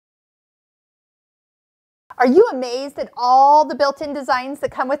Are you amazed at all the built-in designs that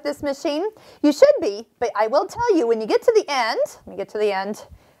come with this machine? You should be, but I will tell you, when you get to the end, let me get to the end,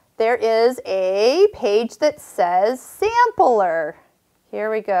 there is a page that says Sampler. Here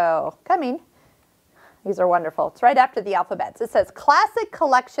we go. Coming. These are wonderful. It's right after the alphabets. It says Classic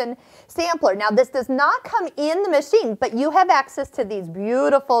Collection Sampler. Now this does not come in the machine, but you have access to these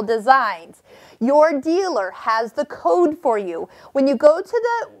beautiful designs. Your dealer has the code for you. When you go to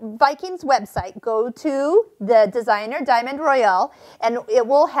the Vikings website, go to the Designer Diamond Royale, and it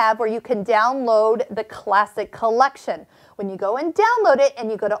will have where you can download the Classic Collection. When you go and download it and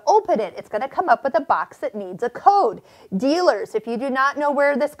you go to open it, it's going to come up with a box that needs a code. Dealers, if you do not know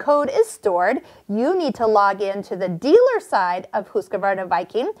where this code is stored, you need to log into the dealer side of Husqvarna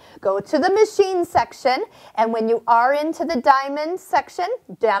Viking, go to the machine section, and when you are into the diamond section,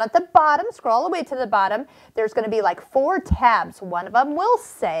 down at the bottom, scroll all the way to the bottom, there's going to be like 4 tabs. One of them will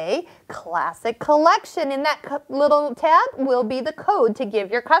say Classic Collection. In that little tab will be the code to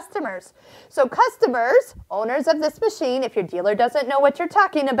give your customers. So customers, owners of this machine, if your dealer doesn't know what you're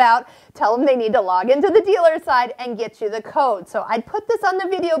talking about, tell them they need to log into the dealer side and get you the code. So I'd put this on the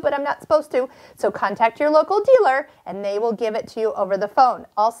video, but I'm not supposed to. So contact your local dealer and they will give it to you over the phone.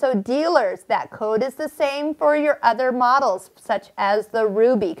 Also dealers, that code is the same for your other models, such as the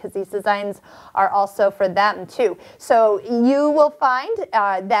Ruby, because these designs are also for them too. So you will find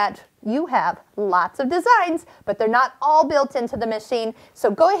that you have lots of designs, but they're not all built into the machine.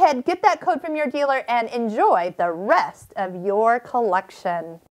 So go ahead, get that code from your dealer and enjoy the rest of your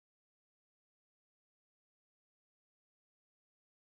collection.